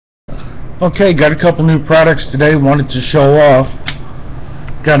Okay, got a couple new products today, wanted to show off.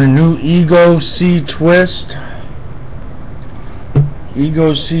 Got a new Ego C Twist.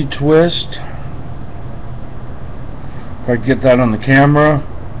 Ego C Twist. If I can get that on the camera.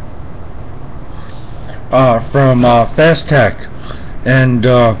 From Fastech. And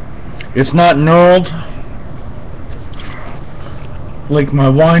it's not knurled like my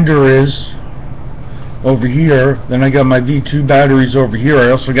winder is over here. Then I got my V2 batteries over here. I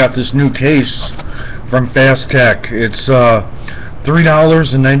also got this new case from Fastech. It's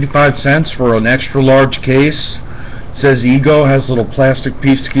 $3.95 for an extra large case. It says Ego, has a little plastic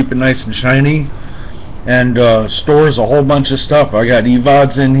piece to keep it nice and shiny, and stores a whole bunch of stuff. I got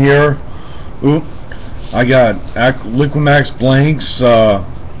EVODs in here. Oop. I got Liquimax blanks.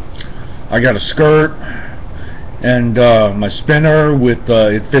 I got a skirt and my spinner with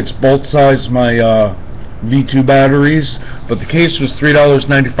it fits both sides of my V2 batteries, but the case was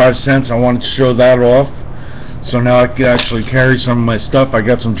 $3.95. I wanted to show that off, so now I can actually carry some of my stuff. I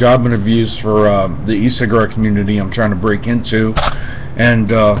got some job interviews for the e-cigarette community I'm trying to break into,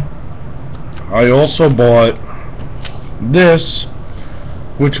 and I also bought this,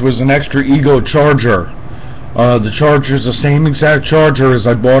 which was an extra Ego charger. The charger is the same exact charger as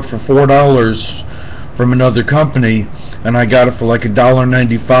I bought for $4 from another company, and I got it for like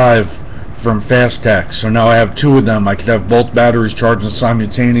 $1.95 from Fastech. So now I have two of them. I could have both batteries charging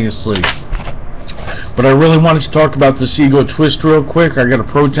simultaneously. But I really wanted to talk about this Ego Twist real quick. I got a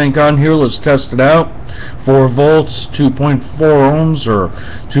Pro Tank on here. Let's test it out. 4 volts, 2.4 ohms or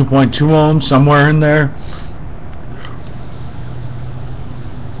 2.2 ohms, somewhere in there.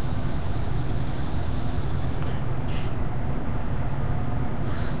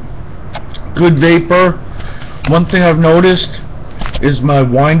 Good vapor. One thing I've noticed is my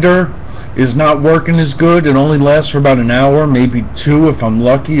winder is not working as good. It only lasts for about an hour, maybe 2 if I'm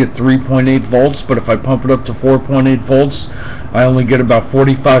lucky, at 3.8 volts, but if I pump it up to 4.8 volts, I only get about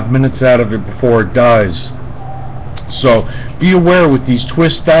 45 minutes out of it before it dies. So be aware with these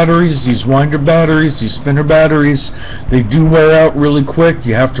twist batteries, these winder batteries, these spinner batteries, they do wear out really quick.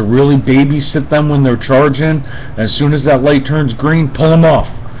 You have to really babysit them when they're charging. As soon as that light turns green, pull them off.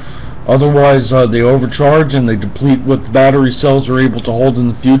 Otherwise they overcharge and they deplete what the battery cells are able to hold in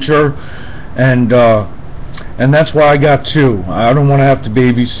the future, and that's why I got 2. I don't want to have to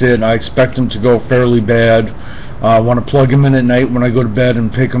babysit. I expect them to go fairly bad. I want to plug them in at night when I go to bed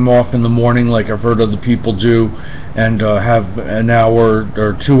and pick them off in the morning like I've heard other people do, and have an hour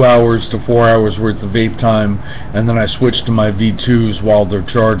or 2 hours to 4 hours worth of vape time, and then I switch to my V2s while they're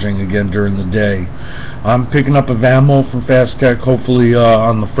charging again during the day. I'm picking up a VAMO from Fastech hopefully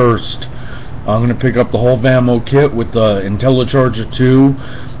on the 1st. I'm going to pick up the whole VAMO kit with the IntelliCharger 2, 2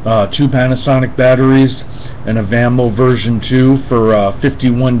 Panasonic batteries, and a VAMO version 2 for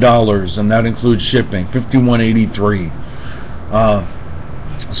 $51, and that includes shipping, $51.83.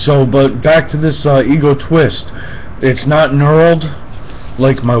 But back to this Ego Twist. It's not knurled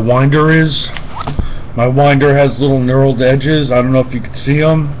like my winder is. My winder has little knurled edges. I don't know if you can see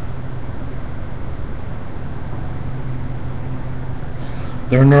them.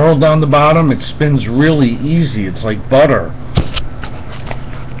 They're knurled on the bottom. It spins really easy. It's like butter.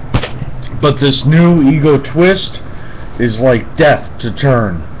 But this new Ego Twist is like death to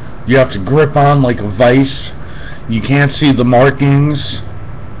turn. You have to grip on like a vice. You can't see the markings.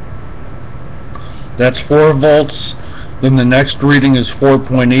 That's 4 volts. Then the next reading is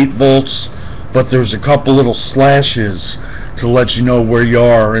 4.8 volts. But there's a couple little slashes to let you know where you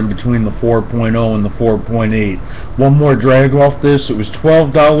are in between the 4.0 and the 4.8. One more drag off this. It was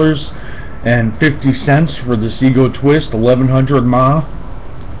 $12.50 for this Ego Twist, 1100 mAh.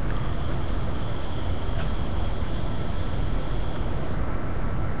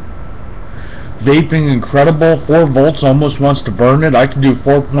 Vaping incredible. 4 volts almost wants to burn it. I can do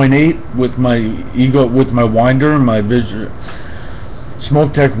 4.8 with my Ego, with my winder and my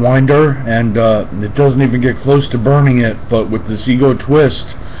Smoke-Tech winder, and it doesn't even get close to burning it. But with this Ego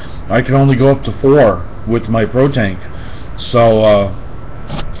Twist, I can only go up to 4 with my Pro Tank. So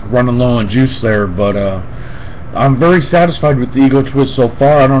running low on juice there, but I'm very satisfied with the Ego Twist so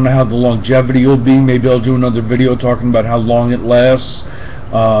far. I don't know how the longevity will be. Maybe I'll do another video talking about how long it lasts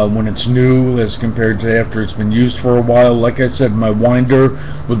when it's new as compared to after it's been used for a while. Like I said, my winder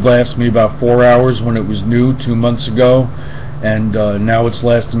would last me about 4 hours when it was new 2 months ago, and now it's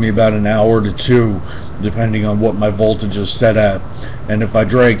lasting me about an hour to 2, depending on what my voltage is set at. And if I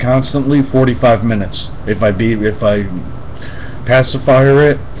drag constantly, 45 minutes. If I pacifier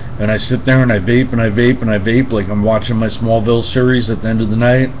it and I sit there and I vape and I vape and I vape like I'm watching my Smallville series at the end of the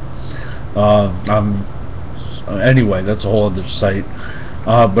night, anyway, that's a whole other site.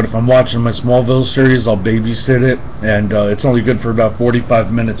 But if I'm watching my Smallville series, I'll babysit it, and it's only good for about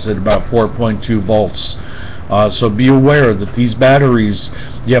 45 minutes at about 4.2 volts. So be aware that these batteries,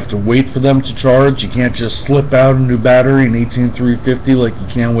 you have to wait for them to charge. You can't just slip out a new battery in 18350 like you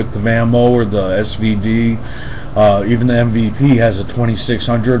can with the Vamo or the SVD. Even the MVP has a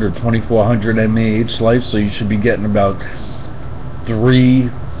 2600 or 2400 mAh life, so you should be getting about 3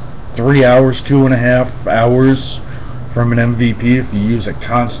 hours, 2.5 hours from an MVP if you use it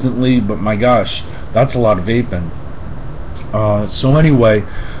constantly. But my gosh, that's a lot of vaping. So anyway,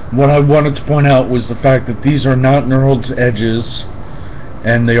 what I wanted to point out was the fact that these are not knurled edges,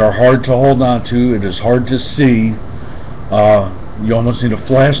 and they are hard to hold on to. It is hard to see. You almost need a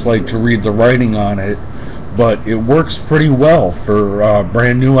flashlight to read the writing on it, but it works pretty well for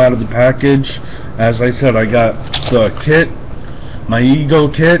brand new out of the package. As I said, I got the kit, my Ego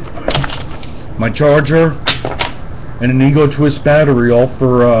kit, my charger, and an Ego Twist battery, all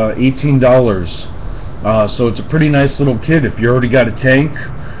for $18. So it's a pretty nice little kit if you already got a tank.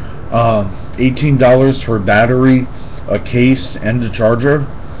 $18 for a battery, a case, and a charger.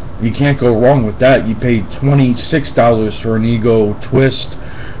 You can't go wrong with that. You paid $26 for an Ego Twist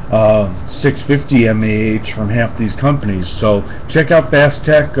 650 mAh from half these companies. So check out Fast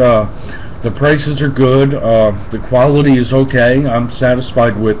Tech. The prices are good. The quality is okay. I'm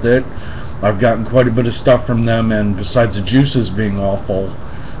satisfied with it. I've gotten quite a bit of stuff from them, and besides the juices being awful,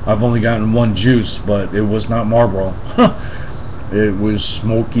 I've only gotten one juice, but it was not Marlboro. It was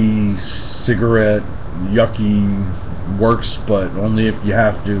smoky, cigarette, yucky, works, but only if you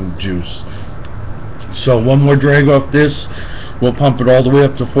have to juice. So one more drag off this. We'll pump it all the way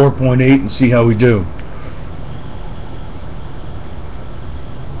up to 4.8 and see how we do.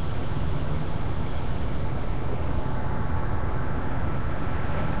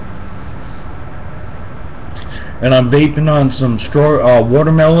 And I'm vaping on some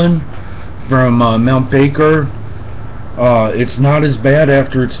watermelon from Mount Baker. It's not as bad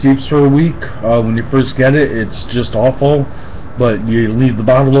after it steeps for a week. When you first get it, it's just awful. But you leave the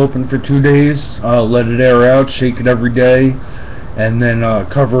bottle open for 2 days, let it air out, shake it every day, and then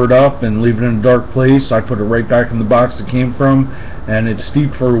cover it up and leave it in a dark place. I put it right back in the box it came from, and it's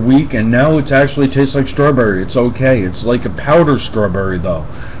steeped for a week, and now it actually tastes like strawberry. It's okay. It's like a powder strawberry though.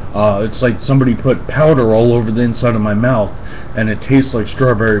 It's like somebody put powder all over the inside of my mouth, and it tastes like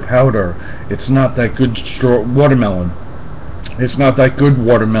strawberry powder. It's not that good watermelon. It's not that good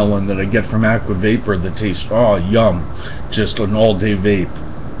watermelon that I get from Aqua Vapor that tastes, oh, yum, just an all-day vape.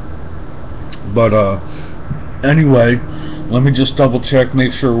 But anyway, let me just double check,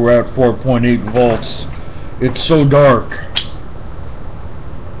 make sure we're at 4.8 volts. It's so dark.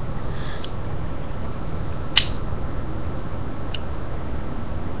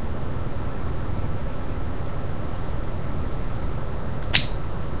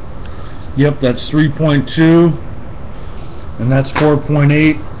 Yep, that's 3.2, and that's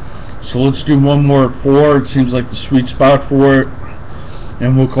 4.8. So let's do one more at 4. It seems like the sweet spot for it,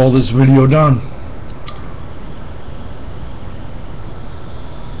 and we'll call this video done.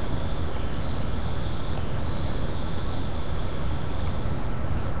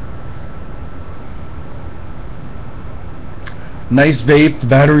 Nice vape. The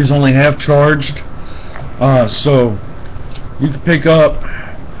battery's only half charged, so you can pick up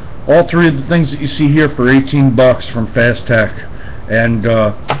all 3 of the things that you see here for 18 bucks from Fast Tech, and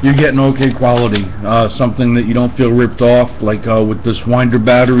you're getting okay quality, something that you don't feel ripped off, like with this Winder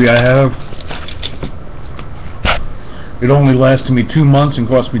battery I have. It only lasted me 2 months and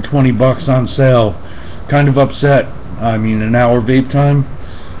cost me 20 bucks on sale. Kind of upset. I mean, an hour vape time.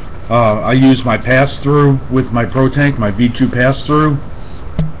 I use my pass-through with my ProTank, my V2 pass-through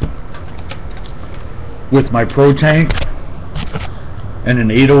with my ProTank, and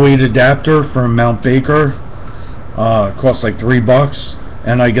an 808 adapter from Mount Baker. It costs like 3 bucks,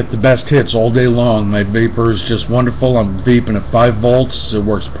 and I get the best hits all day long. My vapor is just wonderful. I'm vaping at 5 volts. It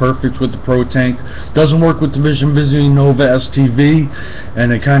works perfect with the ProTank. Doesn't work with the Vision Nova STV,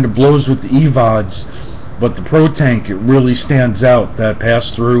 and it kind of blows with the EVODs. But the ProTank, it really stands out. That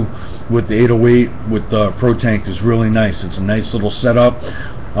pass through with the 808 with the ProTank is really nice. It's a nice little setup.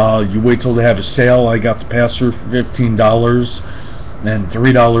 You wait till they have a sale. I got the pass through for $15. And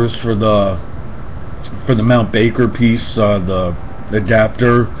 $3 for the Mount Baker piece, the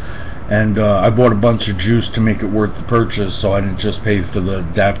adapter, and I bought a bunch of juice to make it worth the purchase, so I didn't just pay for the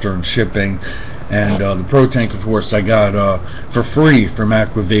adapter and shipping. And the ProTank, of course, I got for free from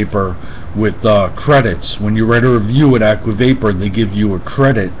Aqua Vapor with credits. When you write a review at Aqua Vapor, they give you a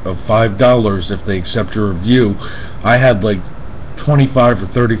credit of $5 if they accept your review. I had like $25 or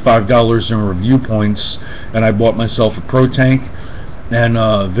 $35 in review points, and I bought myself a ProTank.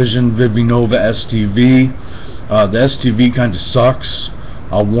 and Vision Vivinova STV. The STV kind of sucks.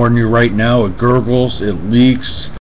 I'll warn you right now, it gurgles, it leaks.